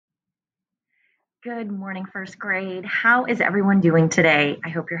Good morning, first grade. How is everyone doing today? I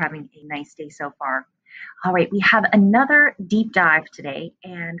hope you're having a nice day so far. All right, we have another deep dive today,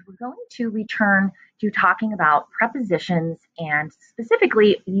 and we're going to return to talking about prepositions and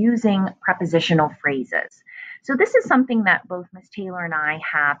specifically using prepositional phrases. So, this is something that both Miss Taylor and I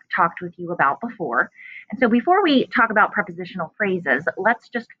have talked with you about before. And so, before we talk about prepositional phrases, let's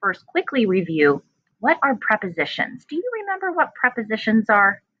just first quickly review what are prepositions. Do you remember what prepositions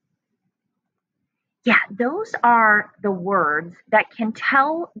are? Yeah, those are the words that can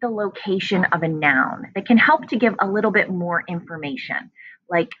tell the location of a noun, that can help to give a little bit more information.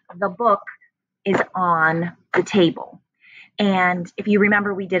 Like the book is on the table. And if you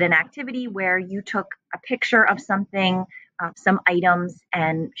remember, we did an activity where you took a picture of something, some items,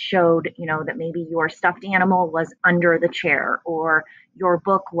 and showed, that maybe your stuffed animal was under the chair or your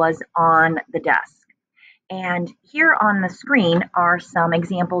book was on the desk. And here on the screen are some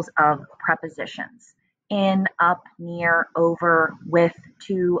examples of prepositions: in, up, near, over, with,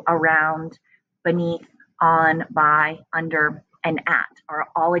 to, around, beneath, on, by, under, and at are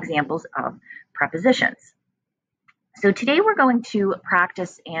all examples of prepositions. So today we're going to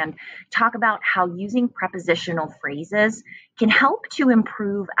practice and talk about how using prepositional phrases can help to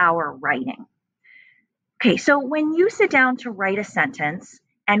improve our writing. Okay, so when you sit down to write a sentence,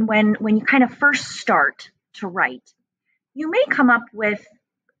 and when you kind of first start to write, you may come up with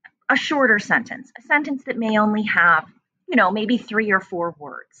a shorter sentence, a sentence that may only have, maybe 3 or 4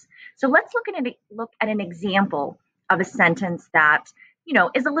 words. So let's look at an example of a sentence that,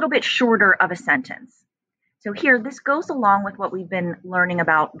 is a little bit shorter of a sentence. So here, this goes along with what we've been learning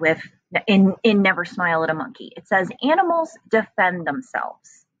about in Never Smile at a Monkey. It says animals defend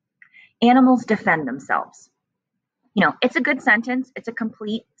themselves. Animals defend themselves. It's a good sentence. It's a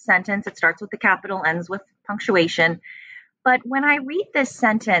complete sentence. It starts with a capital, ends with punctuation. But when I read this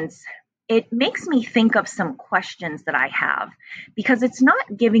sentence, it makes me think of some questions that I have because it's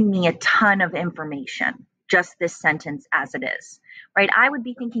not giving me a ton of information, just this sentence as it is, right? I would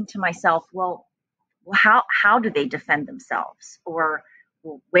be thinking to myself, well, how do they defend themselves? Or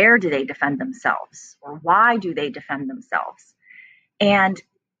well, where do they defend themselves? Or why do they defend themselves? And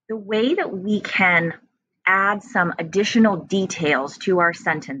the way that we can add some additional details to our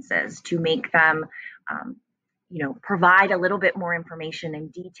sentences to make them, provide a little bit more information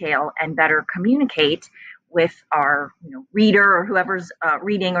and detail and better communicate with our, reader or whoever's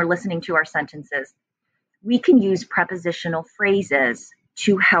reading or listening to our sentences, we can use prepositional phrases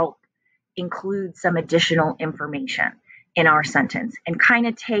to help include some additional information in our sentence and kind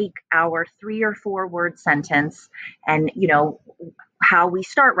of take our 3 or 4 word sentence and, how we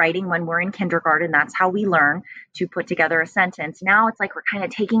start writing when we're in kindergarten. That's how we learn to put together a sentence. Now it's like we're kind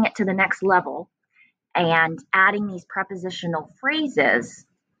of taking it to the next level and adding these prepositional phrases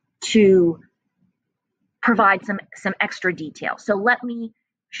to provide some extra detail. So let me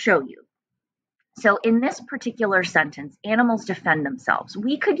show you. So in this particular sentence, animals defend themselves.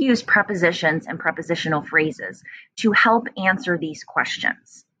 We could use prepositions and prepositional phrases to help answer these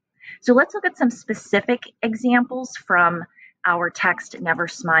questions. So let's look at some specific examples from our text, Never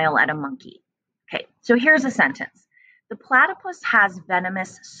Smile at a Monkey. Okay, so here's a sentence. The platypus has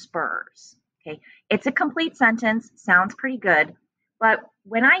venomous spurs. Okay, it's a complete sentence, sounds pretty good, but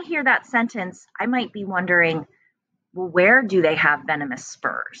when I hear that sentence, I might be wondering, well, where do they have venomous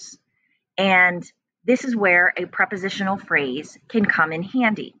spurs? And this is where a prepositional phrase can come in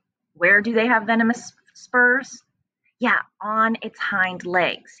handy. Where do they have venomous spurs? Yeah, on its hind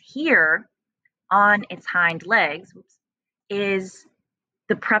legs. Here, on its hind legs, is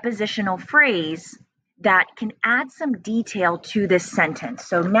the prepositional phrase that can add some detail to this sentence.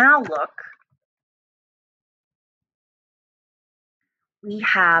 So now look, we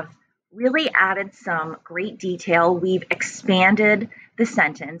have really added some great detail. We've expanded the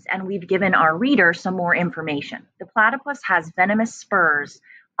sentence and we've given our reader some more information. The platypus has venomous spurs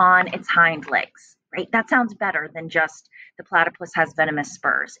on its hind legs, right? That sounds better than just the platypus has venomous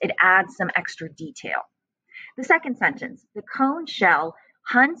spurs. It adds some extra detail. The second sentence, the cone shell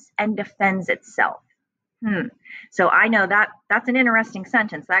hunts and defends itself. So I know that's an interesting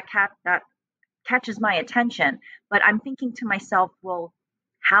sentence. That catches my attention, but I'm thinking to myself, well,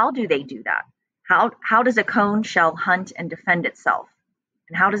 how do they do that? How does a cone shell hunt and defend itself?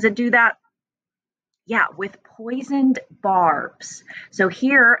 And how does it do that? Yeah, with poisoned barbs. So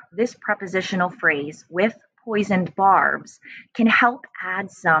here, this prepositional phrase, with poisoned barbs, can help add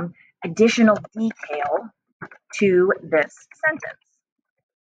some additional detail to this sentence.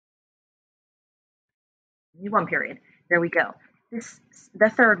 One period. There we go. The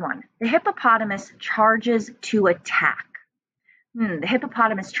third one. The hippopotamus charges to attack. The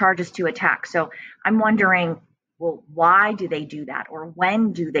hippopotamus charges to attack. So I'm wondering, well, why do they do that? Or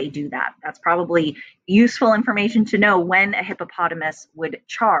when do they do that? That's probably useful information to know when a hippopotamus would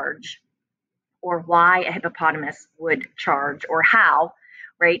charge, or why a hippopotamus would charge, or how,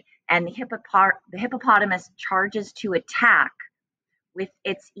 right? And the hippopotamus charges to attack with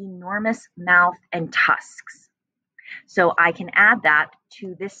its enormous mouth and tusks. So I can add that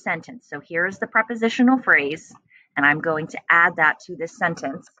to this sentence. So here's the prepositional phrase, and I'm going to add that to this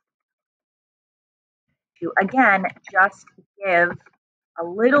sentence to, again, just give a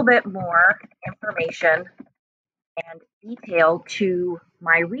little bit more information and detail to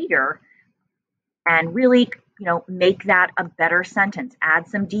my reader, and really, make that a better sentence. Add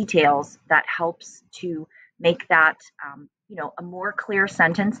some details that helps to make that, a more clear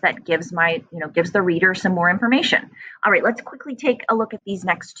sentence that gives the reader some more information. All right, let's quickly take a look at these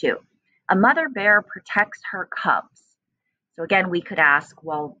next two. A mother bear protects her cubs. So again, we could ask,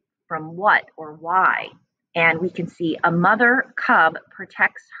 well, from what or why? And we can see a mother cub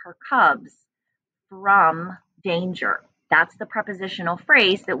protects her cubs from danger. That's the prepositional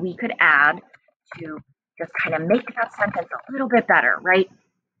phrase that we could add to just kind of make that sentence a little bit better, right?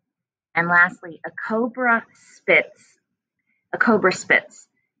 And lastly, a cobra spits. A cobra spits.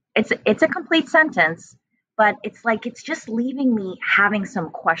 It's a complete sentence, but it's just leaving me having some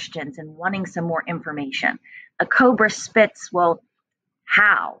questions and wanting some more information. A cobra spits, well,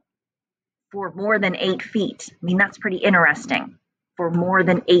 how? For more than 8 feet. I mean, that's pretty interesting. For more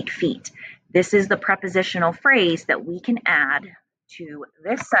than 8 feet. This is the prepositional phrase that we can add to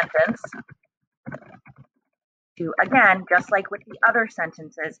this sentence to, again, just like with the other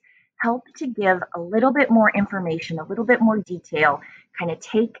sentences, help to give a little bit more information, a little bit more detail, kind of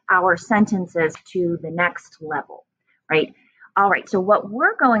take our sentences to the next level, right? All right, so what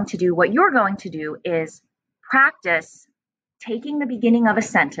you're going to do is practice taking the beginning of a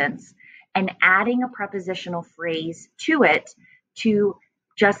sentence and adding a prepositional phrase to it to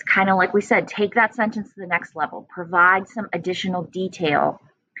just kind of, like we said, take that sentence to the next level, provide some additional detail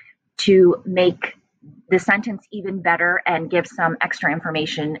to make the sentence even better and give some extra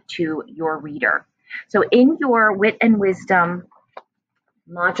information to your reader. So in your Wit and Wisdom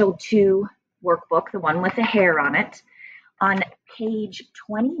Module 2 workbook, the one with the hair on it, on page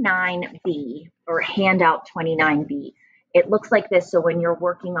 29B, or handout 29B, it looks like this. So when you're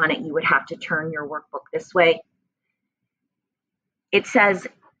working on it, you would have to turn your workbook this way. It says,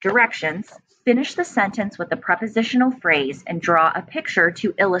 directions, finish the sentence with a prepositional phrase and draw a picture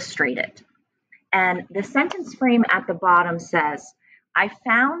to illustrate it. And the sentence frame at the bottom says, I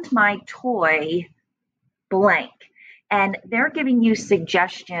found my toy blank. And they're giving you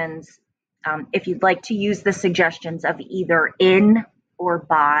suggestions, if you'd like to use the suggestions of either in or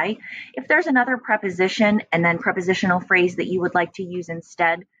by. If there's another preposition and then prepositional phrase that you would like to use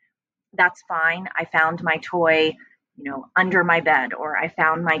instead, that's fine. I found my toy, under my bed, or I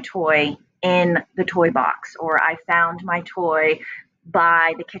found my toy in the toy box, or I found my toy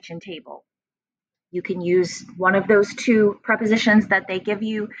by the kitchen table. You can use one of those two prepositions that they give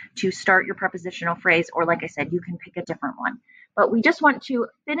you to start your prepositional phrase, or like I said, you can pick a different one. But we just want to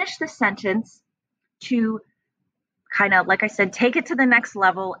finish the sentence to kind of, like I said, take it to the next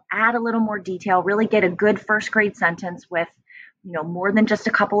level, add a little more detail, really get a good first grade sentence with, more than just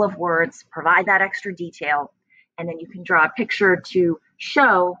a couple of words, provide that extra detail, and then you can draw a picture to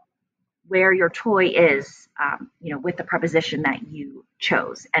show where your toy is, with the preposition that you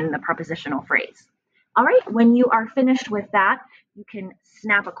chose and the prepositional phrase. All right, when you are finished with that, you can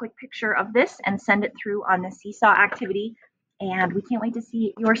snap a quick picture of this and send it through on the Seesaw activity, and we can't wait to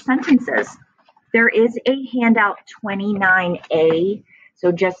see your sentences. There is a handout 29A, so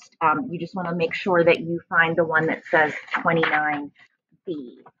you just want to make sure that you find the one that says 29B,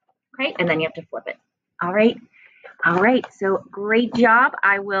 okay, and then you have to flip it. All right, so great job.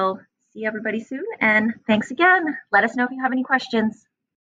 I will see everybody soon, and thanks again. Let us know if you have any questions.